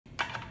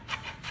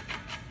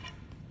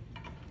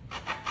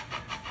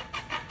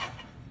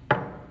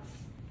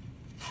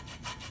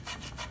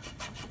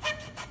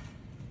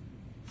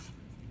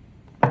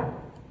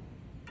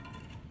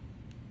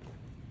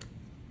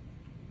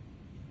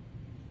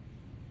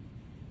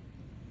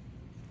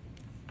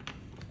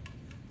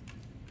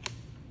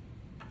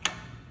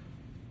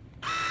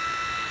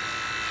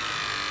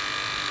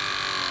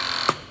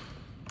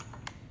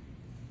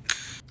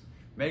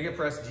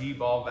MegaPressG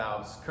ball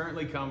valves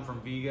currently come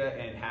from Viega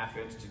in 1/2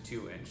 inch to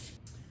 2 inch.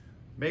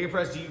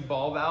 MegaPressG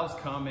ball valves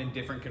come in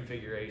different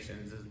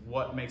configurations, is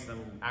what makes them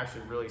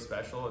actually really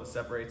special and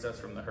separates us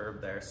from the herd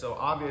there. So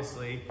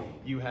obviously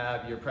you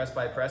have your press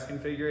by press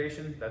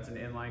configuration, that's an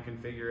inline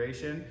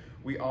configuration.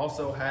 We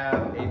also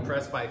have a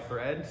press by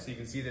thread, so you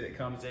can see that it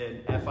comes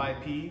in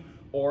FIP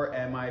or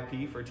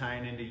MIP for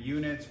tying into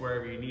units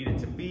wherever you need it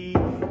to be.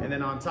 And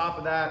then on top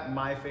of that,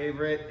 my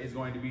favorite is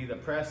going to be the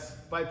press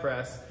by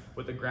press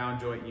with the ground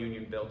joint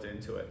union built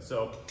into it.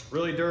 So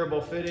really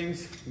durable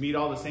fittings, meet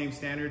all the same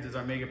standards as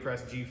our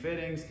MegaPressG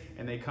fittings,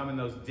 and they come in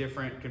those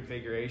different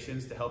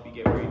configurations to help you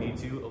get where you need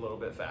to a little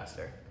bit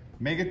faster.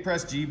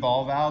 MegaPressG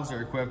ball valves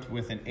are equipped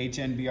with an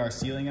HNBR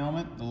sealing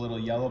element, the little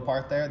yellow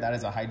part there. That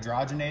is a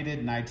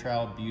hydrogenated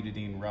nitrile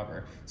butadiene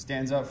rubber.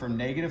 Stands up from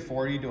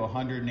 -40 to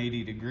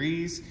 180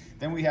 degrees.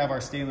 Then we have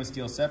our stainless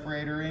steel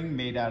separator ring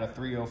made out of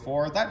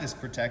 304. That just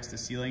protects the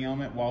sealing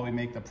element while we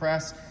make the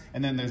press.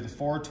 And then there's the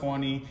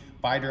 420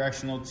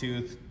 bidirectional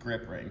tooth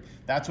grip ring.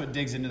 That's what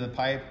digs into the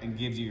pipe and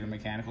gives you your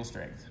mechanical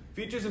strength.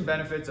 Features and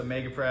benefits of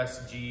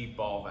MegaPressG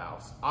ball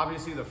valves.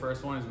 Obviously the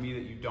first one is that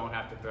you don't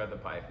have to thread the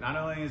pipe. Not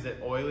only is it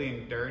oily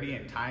and dirty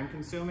and time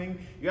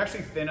consuming, you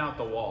actually thin out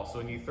the wall. So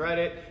when you thread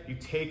it, you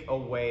take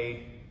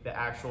away the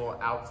actual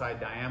outside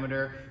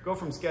diameter, go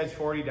from sketch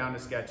 40 down to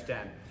sketch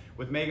 10.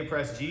 With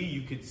MegaPressG,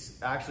 you could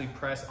actually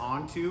press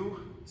onto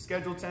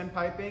schedule 10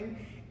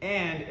 piping,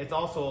 and it's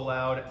also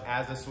allowed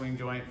as a swing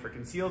joint for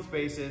concealed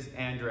spaces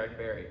and direct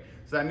bury.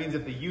 So that means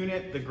if the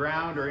unit, the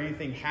ground, or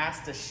anything has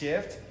to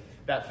shift,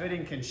 that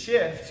fitting can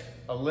shift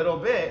a little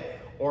bit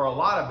or a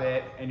lot of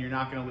it, and you're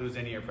not gonna lose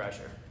any of your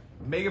pressure.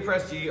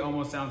 MegaPressG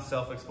almost sounds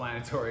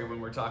self-explanatory when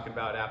we're talking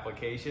about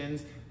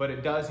applications, but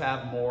it does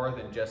have more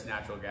than just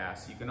natural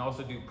gas. You can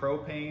also do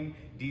propane,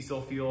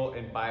 diesel fuel,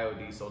 and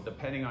biodiesel,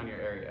 depending on your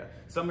area.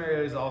 Some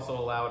areas also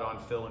allow it on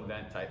fill and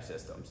vent type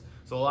systems.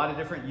 So a lot of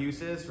different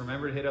uses.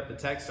 Remember to hit up the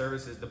tech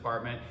services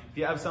department if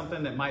you have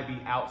something that might be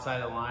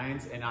outside of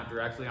lines and not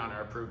directly on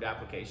our approved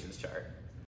applications chart.